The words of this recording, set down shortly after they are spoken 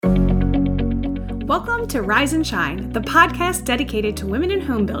Welcome to Rise and Shine, the podcast dedicated to women in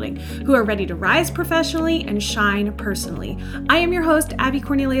home building who are ready to rise professionally and shine personally. I am your host, Abby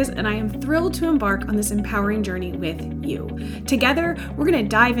Cornelius, and I am thrilled to embark on this empowering journey with you. Together, we're going to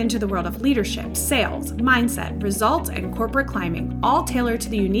dive into the world of leadership, sales, mindset, results, and corporate climbing, all tailored to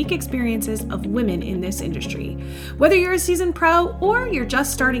the unique experiences of women in this industry. Whether you're a seasoned pro or you're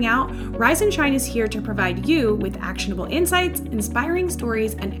just starting out, Rise and Shine is here to provide you with actionable insights, inspiring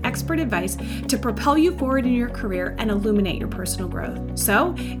stories, and expert advice to propel you forward in your career and illuminate your personal growth.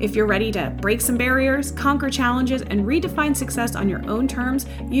 So, if you're ready to break some barriers, conquer challenges, and redefine success on your own terms,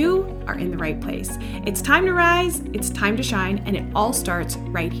 you are in the right place. It's time to rise, it's time to shine, and it all starts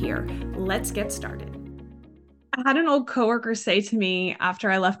right here. Let's get started. I had an old coworker say to me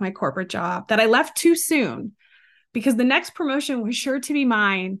after I left my corporate job that I left too soon because the next promotion was sure to be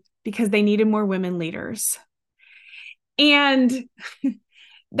mine because they needed more women leaders. And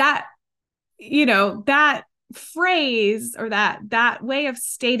that phrase or that way of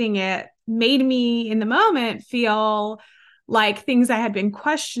stating it made me in the moment feel like things I had been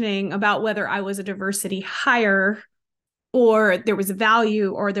questioning about whether I was a diversity hire or there was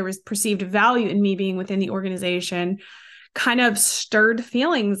value or there was perceived value in me being within the organization kind of stirred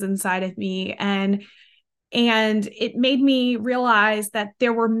feelings inside of me. And it made me realize that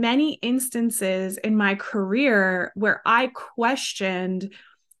there were many instances in my career where I questioned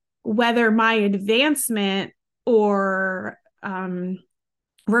whether my advancement or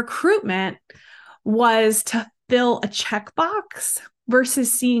recruitment was to fill a checkbox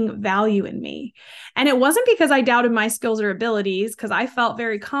versus seeing value in me. And it wasn't because I doubted my skills or abilities, because I felt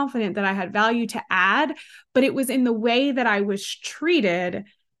very confident that I had value to add, but it was in the way that I was treated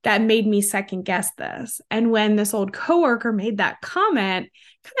that made me second guess this. And when this old coworker made that comment,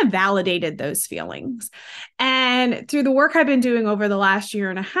 kind of validated those feelings. And through the work I've been doing over the last year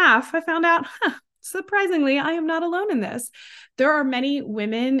and a half, I found out, surprisingly, I am not alone in this. There are many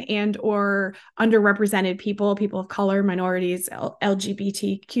women and or underrepresented people of color, minorities,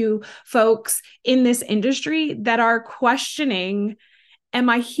 LGBTQ folks in this industry that are questioning, am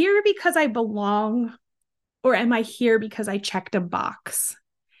I here because I belong or am I here because I checked a box?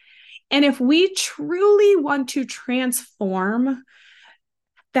 And if we truly want to transform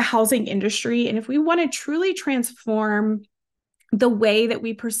the housing industry, and if we want to truly transform the way that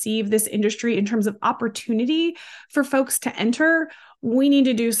we perceive this industry in terms of opportunity for folks to enter, we need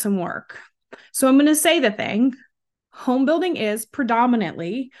to do some work. So I'm going to say the thing. Home building is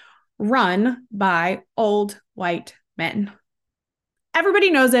predominantly run by old white men.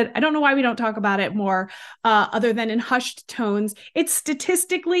 Everybody knows it. I don't know why we don't talk about it more, other than in hushed tones. It's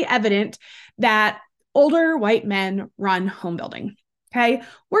statistically evident that older white men run home building. Okay,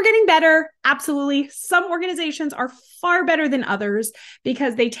 we're getting better. Absolutely. Some organizations are far better than others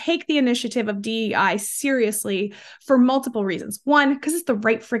because they take the initiative of DEI seriously for multiple reasons. One, because it's the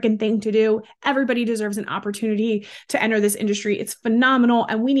right freaking thing to do. Everybody deserves an opportunity to enter this industry. It's phenomenal.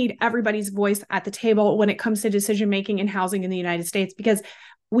 And we need everybody's voice at the table when it comes to decision-making in housing in the United States because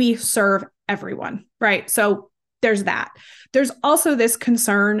we serve everyone, right? So there's that. There's also this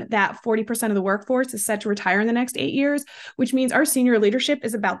concern that 40% of the workforce is set to retire in the next 8 years, which means our senior leadership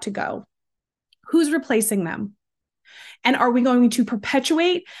is about to go. Who's replacing them? And are we going to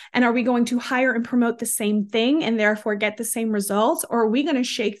perpetuate and are we going to hire and promote the same thing and therefore get the same results? Or are we going to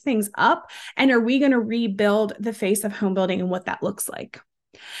shake things up and are we going to rebuild the face of home building and what that looks like?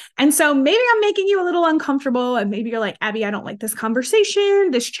 And so maybe I'm making you a little uncomfortable and maybe you're like, Abby, I don't like this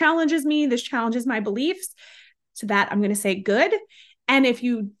conversation. This challenges me. This challenges my beliefs. To that, I'm going to say good. And if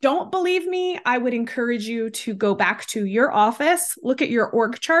you don't believe me, I would encourage you to go back to your office, look at your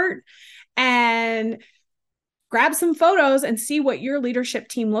org chart, and grab some photos and see what your leadership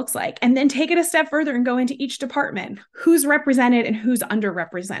team looks like. And then take it a step further and go into each department, who's represented and who's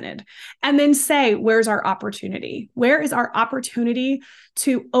underrepresented. And then say, where's our opportunity? Where is our opportunity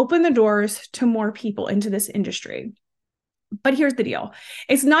to open the doors to more people into this industry? But here's the deal.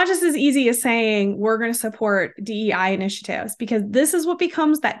 It's not just as easy as saying we're going to support DEI initiatives because this is what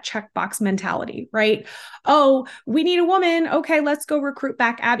becomes that checkbox mentality, right? Oh, we need a woman. Okay, let's go recruit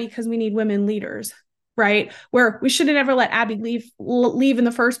back Abby because we need women leaders, right? Where we should have never let Abby leave in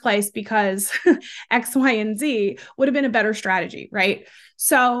the first place because X, Y, and Z would have been a better strategy, right?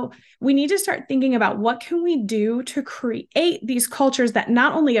 So we need to start thinking about what can we do to create these cultures that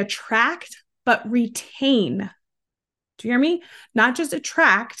not only attract, but retain. Do you hear me? Not just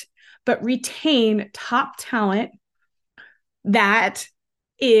attract, but retain top talent that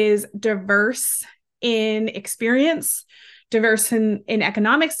is diverse in experience, diverse in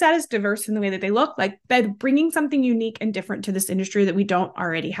economic status, diverse in the way that they look, like bringing something unique and different to this industry that we don't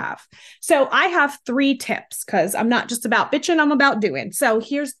already have. So I have 3 tips, because I'm not just about bitching, I'm about doing. So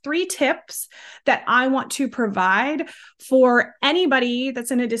here's 3 tips that I want to provide for anybody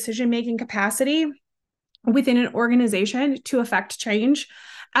that's in a decision-making capacity within an organization to affect change,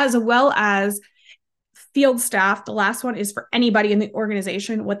 as well as field staff. The last one is for anybody in the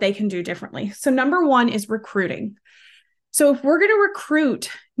organization, what they can do differently. So number 1 is recruiting. So if we're going to recruit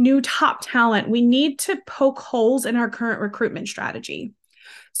new top talent, we need to poke holes in our current recruitment strategy.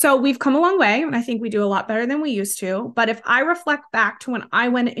 So we've come a long way, and I think we do a lot better than we used to. But if I reflect back to when I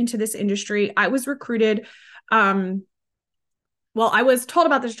went into this industry, I was recruited. I was told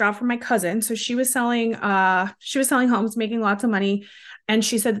about this job from my cousin. So she was selling homes, making lots of money. And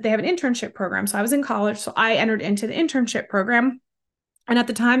she said that they have an internship program. So I was in college. So I entered into the internship program. And at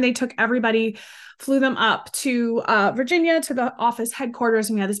the time, they took everybody, flew them up to Virginia, to the office headquarters,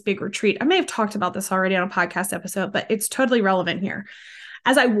 and we had this big retreat. I may have talked about this already on a podcast episode, but it's totally relevant here.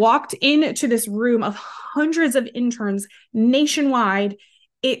 As I walked into this room of hundreds of interns nationwide,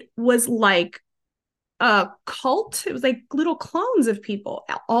 it was like a cult. It was like little clones of people.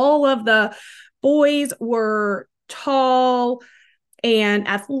 All of the boys were tall and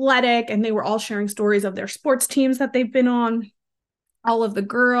athletic, and they were all sharing stories of their sports teams that they've been on. All of the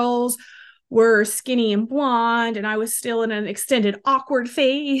girls were skinny and blonde, and I was still in an extended awkward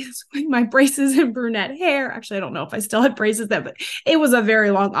phase with my braces and brunette hair. Actually, I don't know if I still had braces then, but it was a very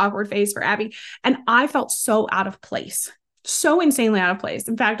long awkward phase for Abby. And I felt so out of place, so insanely out of place.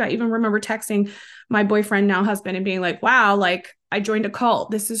 In fact, I even remember texting my boyfriend, now husband, and being like, wow, like I joined a cult.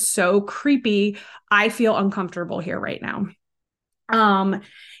 This is so creepy. I feel uncomfortable here right now.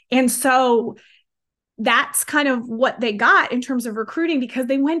 And so that's kind of what they got in terms of recruiting, because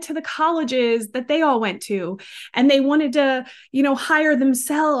they went to the colleges that they all went to, and they wanted to, hire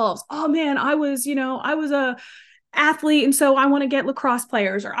themselves. Oh man, I was a athlete, and so I want to get lacrosse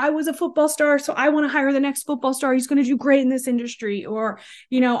players, or I was a football star, so I want to hire the next football star who's going to do great in this industry, or,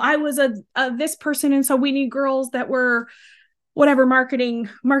 I was a this person, and so we need girls that were whatever marketing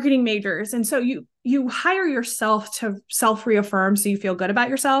majors. And so you hire yourself to self-reaffirm so you feel good about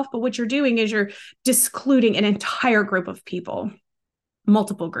yourself. But what you're doing is you're discluding an entire group of people,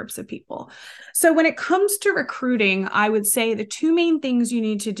 multiple groups of people. So when it comes to recruiting, I would say the 2 main things you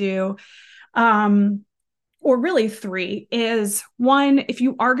need to do, or really 3, is 1, if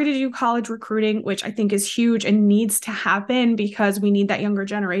you are going to do college recruiting, which I think is huge and needs to happen because we need that younger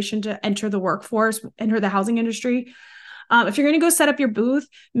generation to enter the workforce, enter the housing industry. If you're going to go set up your booth,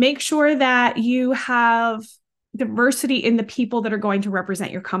 make sure that you have diversity in the people that are going to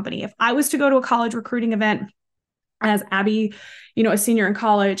represent your company. If I was to go to a college recruiting event as Abby, a senior in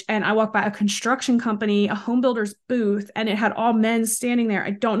college, and I walk by a construction company, a home builder's booth, and it had all men standing there,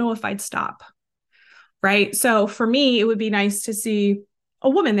 I don't know if I'd stop. Right. So for me, it would be nice to see a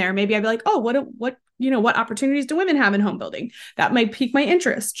woman there. Maybe I'd be like, oh, what opportunities do women have in home building? That might pique my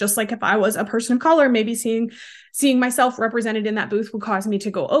interest. Just like if I was a person of color, maybe seeing myself represented in that booth would cause me to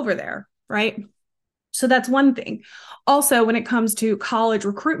go over there. Right. So that's one thing. Also, when it comes to college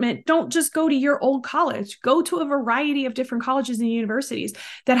recruitment, don't just go to your old college. Go to a variety of different colleges and universities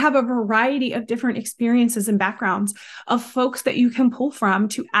that have a variety of different experiences and backgrounds of folks that you can pull from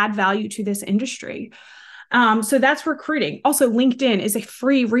to add value to this industry. So that's recruiting. Also, LinkedIn is a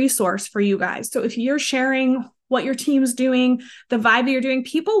free resource for you guys. So if you're sharing what your team's doing, the vibe that you're doing,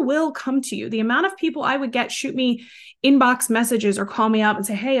 people will come to you. The amount of people I would get shoot me inbox messages or call me up and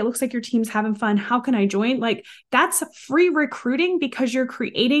say, hey, it looks like your team's having fun. How can I join? Like, that's free recruiting because you're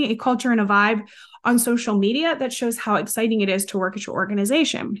creating a culture and a vibe on social media that shows how exciting it is to work at your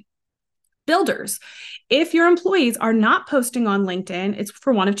organization. Builders, if your employees are not posting on LinkedIn, it's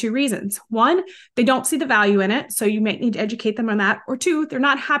for one of 2 reasons. 1, they don't see the value in it, so you might need to educate them on that. Or 2, they're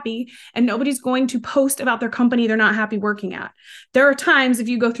not happy and nobody's going to post about their company they're not happy working at. There are times, if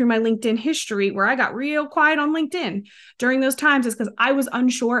you go through my LinkedIn history, where I got real quiet on LinkedIn. During those times, it's because I was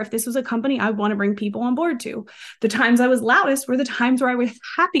unsure if this was a company I would want to bring people on board to. The times I was loudest were the times where I was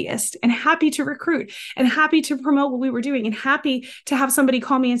happiest and happy to recruit and happy to promote what we were doing and happy to have somebody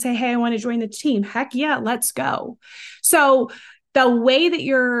call me and say, hey, I want to join the team. Heck yeah, let's go. So the way that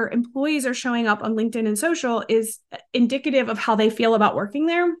your employees are showing up on LinkedIn and social is indicative of how they feel about working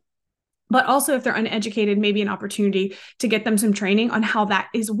there. But also, if they're uneducated, maybe an opportunity to get them some training on how that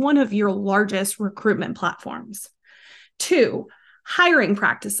is one of your largest recruitment platforms. 2, Hiring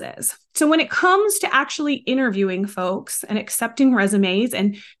practices. So when it comes to actually interviewing folks and accepting resumes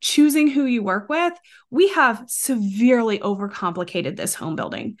and choosing who you work with, we have severely overcomplicated this home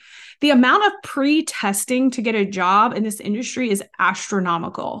building. The amount of pre-testing to get a job in this industry is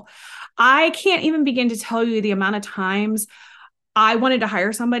astronomical. I can't even begin to tell you the amount of times I wanted to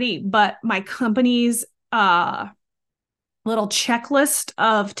hire somebody, but my company's little checklist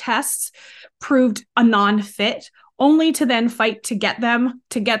of tests proved a non-fit, only to then fight to get them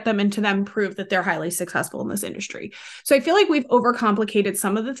and to then prove that they're highly successful in this industry. So I feel like we've overcomplicated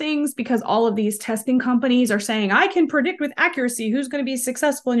some of the things because all of these testing companies are saying, I can predict with accuracy who's going to be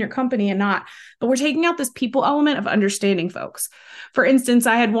successful in your company and not. But we're taking out this people element of understanding folks. For instance,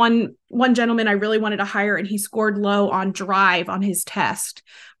 I had one gentleman I really wanted to hire, and he scored low on drive on his test.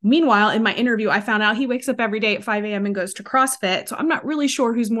 Meanwhile, in my interview, I found out he wakes up every day at 5 a.m. and goes to CrossFit. So I'm not really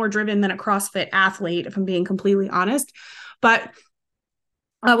sure who's more driven than a CrossFit athlete, if I'm being completely honest. But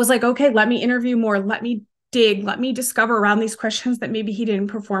I was like, okay, let me interview more. Let me dig. Let me discover around these questions that maybe he didn't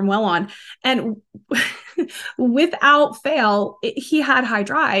perform well on. And without fail, he had high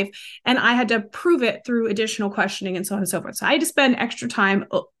drive, and I had to prove it through additional questioning and so on and so forth. So I had to spend extra time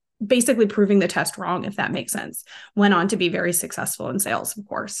basically proving the test wrong, if that makes sense. Went on to be very successful in sales, of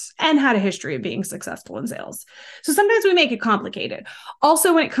course, and had a history of being successful in sales. So sometimes we make it complicated.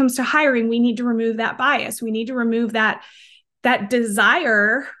 Also, when it comes to hiring, we need to remove that bias. We need to remove that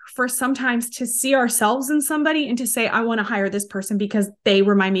desire for sometimes to see ourselves in somebody and to say, I want to hire this person because they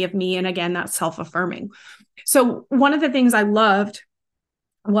remind me of me. And again, that's self-affirming. So one of the things I loved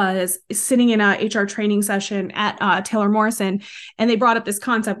was sitting in a HR training session at Taylor Morrison, and they brought up this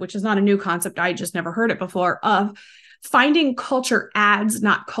concept, which is not a new concept. I just never heard it before, of finding culture adds,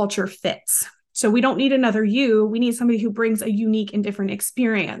 not culture fits. So we don't need another you. We need somebody who brings a unique and different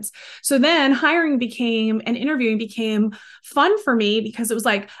experience. So then hiring became and interviewing became fun for me because it was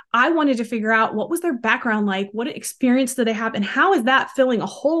like, I wanted to figure out what was their background like, what experience do they have, and how is that filling a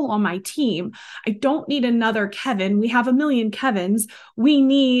hole on my team? I don't need another Kevin. We have a million Kevins. We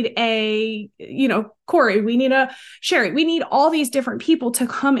need a, Corey, we need a Sherry. We need all these different people to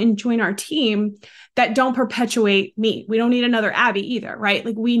come and join our team that don't perpetuate me. We don't need another Abby either, right?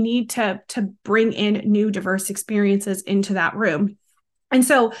 Like we need to bring in new diverse experiences into that room. And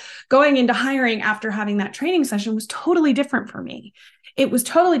so going into hiring after having that training session was totally different for me. It was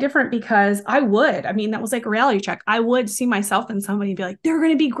totally different because that was like a reality check. I would see myself in somebody and be like, they're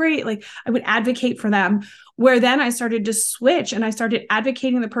going to be great. Like I would advocate for them, where then I started to switch and I started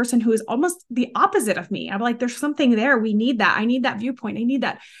advocating the person who is almost the opposite of me. I'm like, there's something there. We need that. I need that viewpoint. I need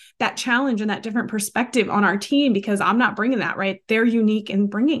that challenge and that different perspective on our team because I'm not bringing that, right? They're unique in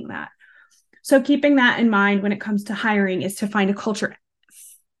bringing that. So keeping that in mind when it comes to hiring is to find a culture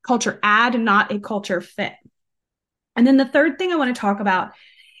add, not a culture fit. And then the third thing I want to talk about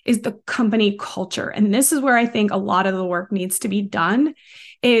is the company culture. And this is where I think a lot of the work needs to be done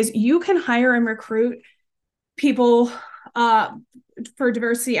is you can hire and recruit people for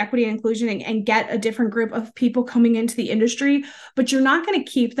diversity, equity, and inclusion and get a different group of people coming into the industry, but you're not going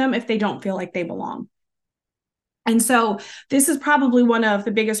to keep them if they don't feel like they belong. And so this is probably one of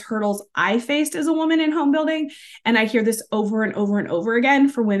the biggest hurdles I faced as a woman in home building. And I hear this over and over and over again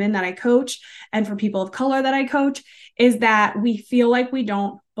for women that I coach and for people of color that I coach, is that we feel like we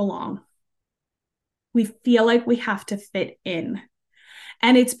don't belong. We feel like we have to fit in.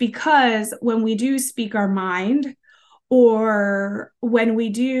 And it's because when we do speak our mind, or when we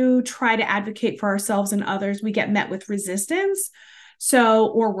do try to advocate for ourselves and others, we get met with resistance. So,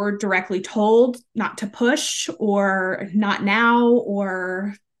 or we're directly told not to push, or not now,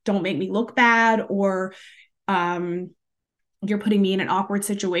 or don't make me look bad, or you're putting me in an awkward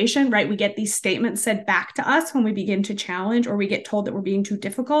situation, right? We get these statements said back to us when we begin to challenge, or we get told that we're being too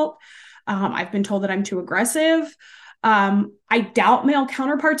difficult. I've been told that I'm too aggressive. I doubt male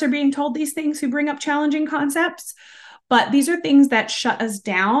counterparts are being told these things who bring up challenging concepts. But these are things that shut us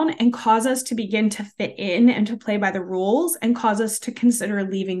down and cause us to begin to fit in and to play by the rules and cause us to consider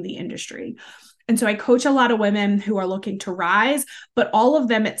leaving the industry. And so I coach a lot of women who are looking to rise, but all of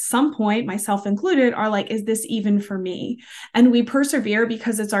them at some point, myself included, are like, is this even for me? And we persevere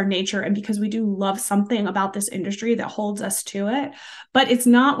because it's our nature and because we do love something about this industry that holds us to it. But it's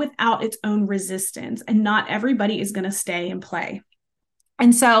not without its own resistance, and not everybody is going to stay and play.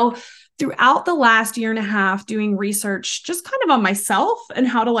 And so throughout the last year and a half doing research, just kind of on myself and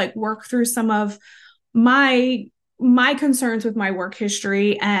how to work through some of my my concerns with my work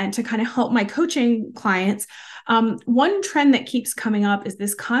history and to kind of help my coaching clients, one trend that keeps coming up is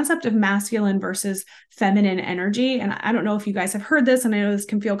this concept of masculine versus feminine energy. And I don't know if you guys have heard this, and I know this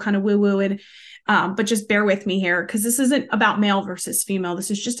can feel kind of woo-woo, and but just bear with me here, because this isn't about male versus female.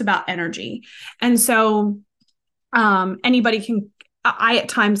 This is just about energy. And so anybody can, I at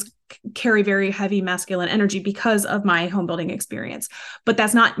times carry very heavy masculine energy because of my home building experience, but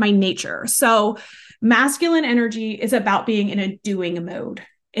that's not my nature. So masculine energy is about being in a doing mode.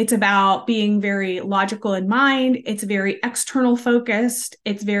 It's about being very logical in mind. It's very external focused.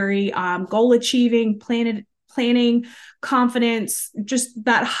 It's very goal achieving, planning, confidence, just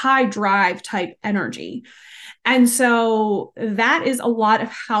that high drive type energy. And so that is a lot of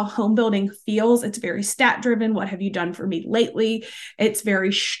how home building feels. It's very stat driven. What have you done for me lately? It's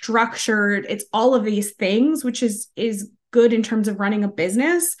very structured. It's all of these things, which is good in terms of running a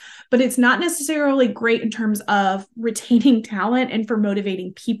business, but it's not necessarily great in terms of retaining talent and for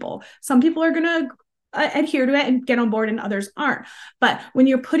motivating people. Some people are going to adhere to it and get on board, and others aren't. But when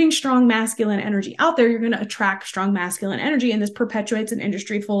you're putting strong masculine energy out there, you're going to attract strong masculine energy, and this perpetuates an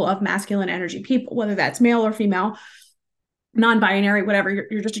industry full of masculine energy people, whether that's male or female, non-binary, whatever.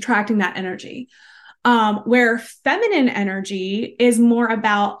 You're just attracting that energy. Where feminine energy is more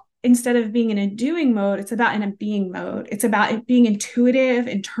about, instead of being in a doing mode, it's about in a being mode. It's about it being intuitive,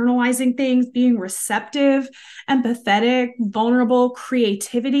 internalizing things, being receptive, empathetic, vulnerable,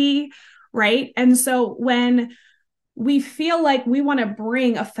 creativity, right? And so when we feel like we want to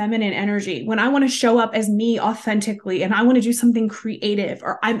bring a feminine energy, when I want to show up as me authentically and I want to do something creative,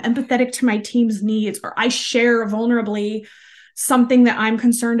 or I'm empathetic to my team's needs, or I share vulnerably something that I'm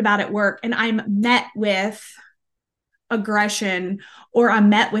concerned about at work, and I'm met with aggression, or I'm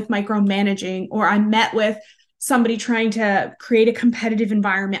met with micromanaging, or I'm met with somebody trying to create a competitive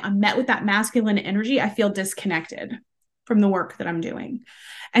environment, I'm met with that masculine energy, I feel disconnected from the work that I'm doing.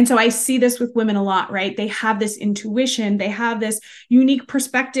 And so I see this with women a lot, right? They have this intuition, they have this unique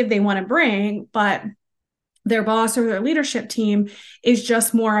perspective they want to bring, but their boss or their leadership team is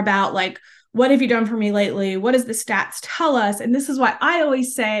just more about like, what have you done for me lately? What does the stats tell us? And this is why I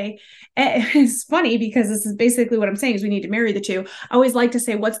always say, it's funny because this is basically what I'm saying is we need to marry the two. I always like to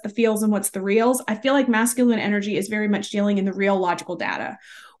say, what's the feels and what's the reals? I feel like masculine energy is very much dealing in the real logical data,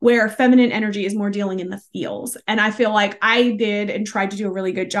 where feminine energy is more dealing in the feels. And I feel like I did and tried to do a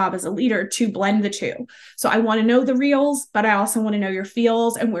really good job as a leader to blend the two. So I want to know the reals, but I also want to know your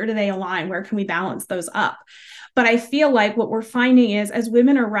feels, and where do they align? Where can we balance those up? But I feel like what we're finding is, as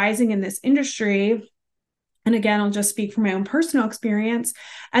women are rising in this industry, and again, I'll just speak from my own personal experience,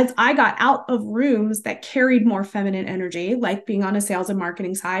 as I got out of rooms that carried more feminine energy, like being on a sales and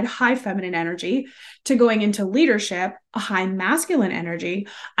marketing side, high feminine energy, to going into leadership, a high masculine energy,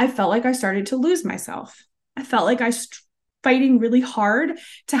 I felt like I started to lose myself. I felt like I was fighting really hard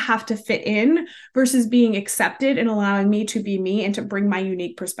to have to fit in versus being accepted and allowing me to be me and to bring my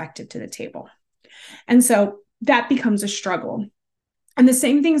unique perspective to the table. And so that becomes a struggle. And the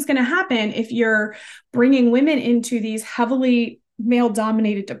same thing is going to happen if you're bringing women into these heavily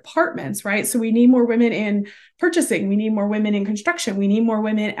male-dominated departments, right? So we need more women in purchasing. We need more women in construction. We need more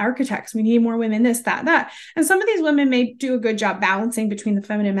women architects. We need more women this, that, that. And some of these women may do a good job balancing between the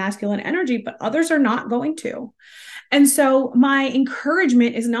feminine and masculine energy, but others are not going to. And so my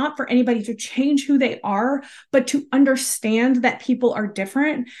encouragement is not for anybody to change who they are, but to understand that people are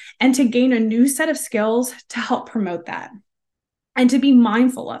different and to gain a new set of skills to help promote that. And to be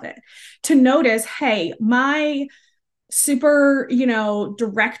mindful of it, to notice, hey, my super,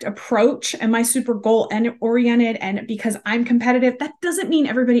 direct approach and my super goal oriented, and because I'm competitive, that doesn't mean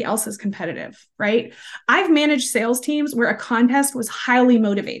everybody else is competitive, right? I've managed sales teams where a contest was highly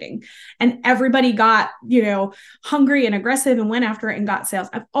motivating and everybody got, hungry and aggressive and went after it and got sales.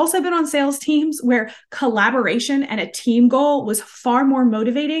 I've also been on sales teams where collaboration and a team goal was far more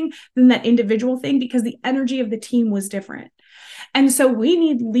motivating than that individual thing because the energy of the team was different. And so we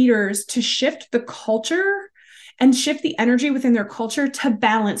need leaders to shift the culture and shift the energy within their culture to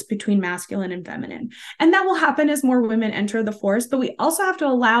balance between masculine and feminine. And that will happen as more women enter the force. But we also have to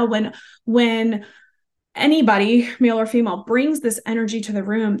allow when anybody, male or female, brings this energy to the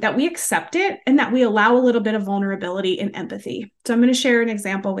room, that we accept it and that we allow a little bit of vulnerability and empathy. So I'm going to share an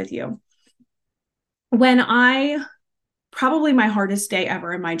example with you. When probably my hardest day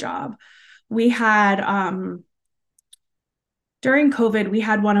ever in my job, we had, during COVID, we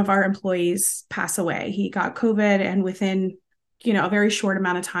had one of our employees pass away. He got COVID, and within, a very short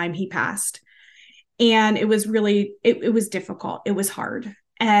amount of time, he passed. And it was really, it was difficult. It was hard.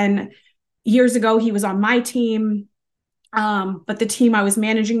 And years ago, he was on my team. But the team I was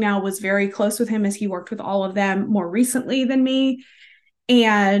managing now was very close with him, as he worked with all of them more recently than me.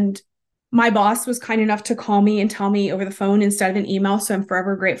 And my boss was kind enough to call me and tell me over the phone instead of an email. So I'm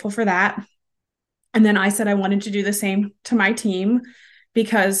forever grateful for that. And then I said I wanted to do the same to my team,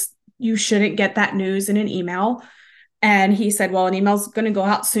 because you shouldn't get that news in an email. And he said, well, an email's going to go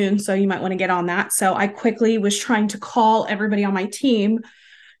out soon, so you might want to get on that. So I quickly was trying to call everybody on my team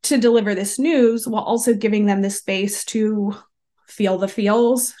to deliver this news, while also giving them the space to feel the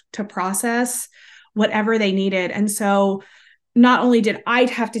feels, to process whatever they needed. And so not only did I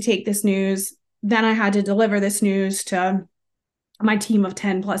have to take this news, then I had to deliver this news to my team of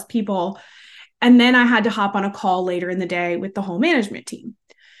 10 plus people. And then I had to hop on a call later in the day with the whole management team.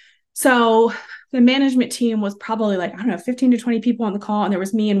 So the management team was probably like, I don't know, 15 to 20 people on the call. And there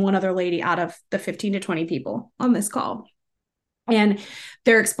was me and one other lady out of the 15 to 20 people on this call. And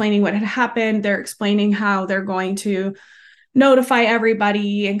they're explaining what had happened. They're explaining how they're going to notify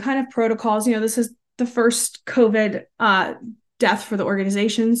everybody and kind of protocols. You know, this is the first COVID death for the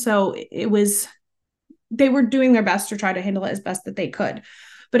organization. So they were doing their best to try to handle it as best that they could.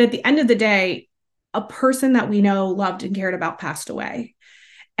 But at the end of the day, a person that we know, loved, and cared about passed away.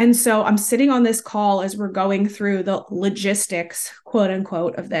 And so I'm sitting on this call as we're going through the logistics, quote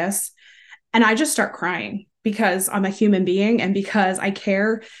unquote, of this. And I just start crying, because I'm a human being, and because I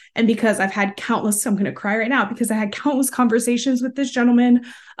care, and because I've had countless, I'm going to cry right now, because I had countless conversations with this gentleman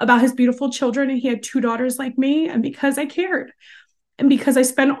about his beautiful children, and he had 2 daughters like me, and because I cared, and because I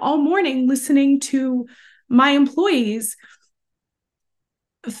spent all morning listening to my employees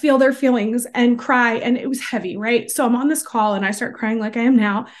feel their feelings and cry, and it was heavy, right? So I'm on this call and I start crying like I am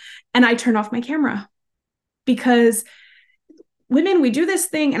now, and I turn off my camera, because women, we do this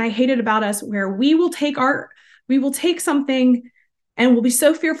thing, and I hate it about us, where we will take something and we'll be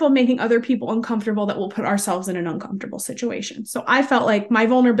so fearful of making other people uncomfortable that we'll put ourselves in an uncomfortable situation. So I felt like my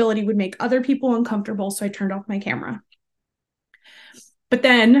vulnerability would make other people uncomfortable, so I turned off my camera. But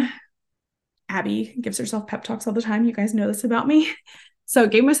then Abby gives herself pep talks all the time. You guys know this about me. So I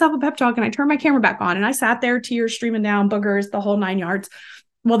gave myself a pep talk, and I turned my camera back on, and I sat there, tears streaming down, boogers, the whole 9 yards,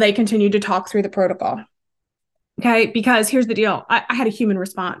 while they continued to talk through the protocol. Okay, because here's the deal. I had a human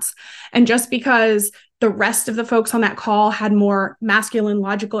response. And just because the rest of the folks on that call had more masculine,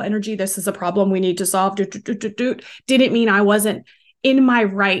 logical energy, this is a problem we need to solve, didn't mean I wasn't in my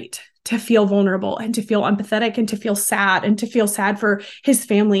right to feel vulnerable, and to feel empathetic, and to feel sad, and to feel sad for his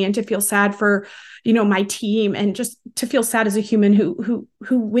family, and to feel sad for, my team, and just to feel sad as a human who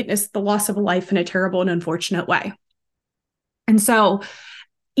witnessed the loss of a life in a terrible and unfortunate way. And so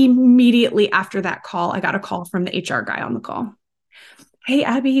immediately after that call, I got a call from the HR guy on the call. Hey,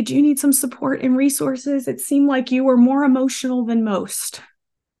 Abby, do you need some support and resources? It seemed like you were more emotional than most.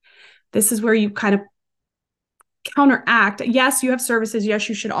 This is where you kind of counteract. Yes, you have services. Yes,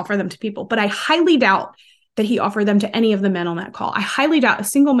 you should offer them to people. But I highly doubt that he offered them to any of the men on that call. I highly doubt a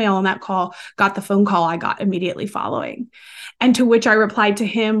single male on that call got the phone call I got immediately following. And to which I replied to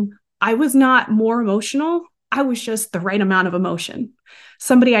him, I was not more emotional. I was just the right amount of emotion.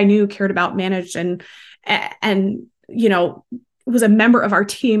 Somebody I knew, cared about, managed, and was a member of our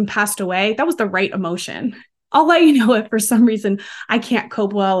team passed away. That was the right emotion. I'll let you know if for some reason I can't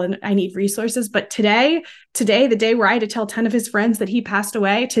cope well and I need resources. But today, the day where I had to tell 10 of his friends that he passed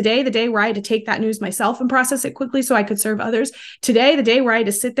away, today, the day where I had to take that news myself and process it quickly so I could serve others, today, the day where I had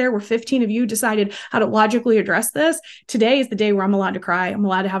to sit there where 15 of you decided how to logically address this, today is the day where I'm allowed to cry. I'm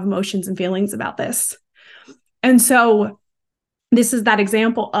allowed to have emotions and feelings about this. And so this is that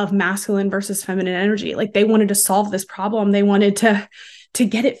example of masculine versus feminine energy. Like, they wanted to solve this problem. They wanted to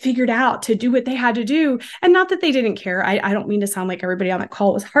get it figured out, to do what they had to do. And not that they didn't care. I don't mean to sound like everybody on that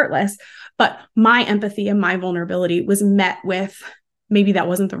call was heartless, but my empathy and my vulnerability was met with, maybe that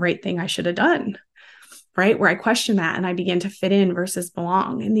wasn't the right thing I should have done, right? Where I question that and I began to fit in versus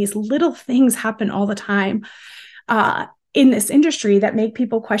belong. And these little things happen all the time in this industry that make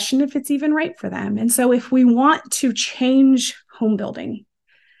people question if it's even right for them. And so if we want to change home building,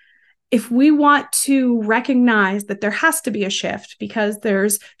 if we want to recognize that there has to be a shift because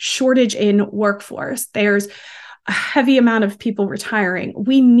there's shortage in workforce, there's a heavy amount of people retiring,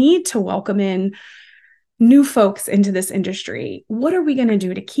 we need to welcome in new folks into this industry. What are we going to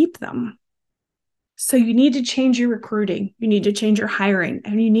do to keep them? So you need to change your recruiting, you need to change your hiring,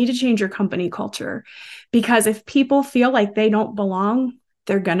 and you need to change your company culture. Because if people feel like they don't belong,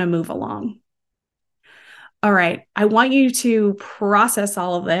 they're going to move along. All right. I want you to process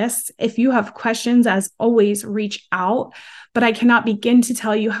all of this. If you have questions, as always, reach out. But I cannot begin to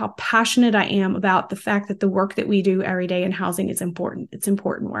tell you how passionate I am about the fact that the work that we do every day in housing is important. It's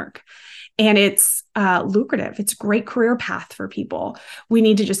important work. And it's lucrative. It's a great career path for people. We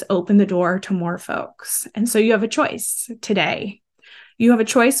need to just open the door to more folks. And so you have a choice today. You have a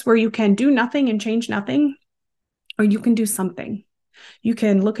choice where you can do nothing and change nothing, or you can do something. You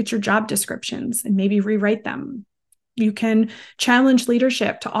can look at your job descriptions and maybe rewrite them. You can challenge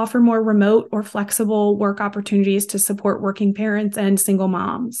leadership to offer more remote or flexible work opportunities to support working parents and single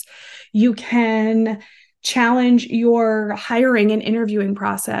moms. You can challenge your hiring and interviewing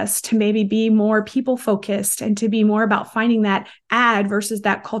process to maybe be more people focused and to be more about finding that ad versus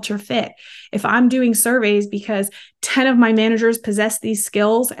that culture fit. If I'm doing surveys because 10 of my managers possess these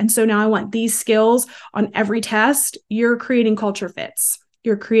skills, and so now I want these skills on every test, you're creating culture fits.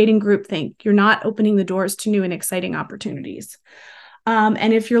 You're creating groupthink. You're not opening the doors to new and exciting opportunities.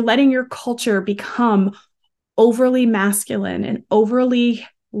 And if you're letting your culture become overly masculine and overly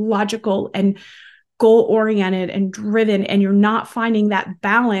logical and goal-oriented and driven, and you're not finding that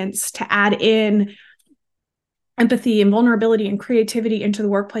balance to add in empathy and vulnerability and creativity into the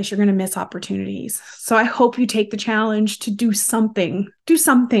workplace, you're going to miss opportunities. So I hope you take the challenge to do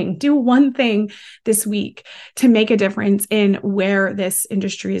one thing this week to make a difference in where this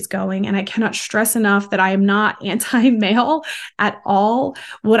industry is going. And I cannot stress enough that I am not anti-male at all.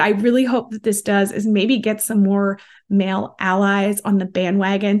 What I really hope that this does is maybe get some more male allies on the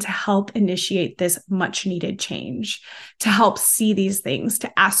bandwagon to help initiate this much needed change, to help see these things,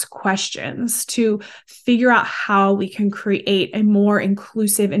 to ask questions, to figure out how we can create a more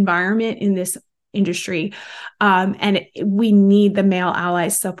inclusive environment in this industry. And we need the male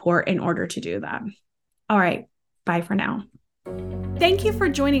allies' support in order to do that. All right. Bye for now. Thank you for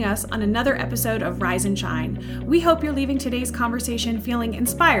joining us on another episode of Rise and Shine. We hope you're leaving today's conversation feeling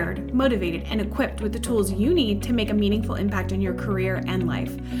inspired, motivated, and equipped with the tools you need to make a meaningful impact on your career and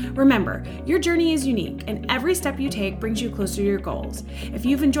life. Remember, your journey is unique, and every step you take brings you closer to your goals. If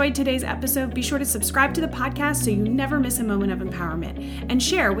you've enjoyed today's episode, be sure to subscribe to the podcast so you never miss a moment of empowerment, and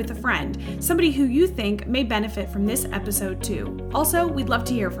share with a friend, somebody who you think may benefit from this episode too. Also, we'd love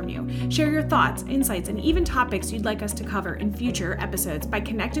to hear from you. Share your thoughts, insights, and even topics you'd like us to cover in future episodes by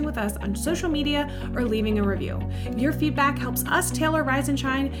connecting with us on social media or leaving a review. Your feedback helps us tailor Rise and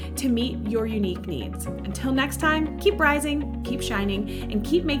Shine to meet your unique needs. Until next time, keep rising, keep shining, and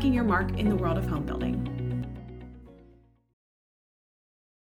keep making your mark in the world of home building.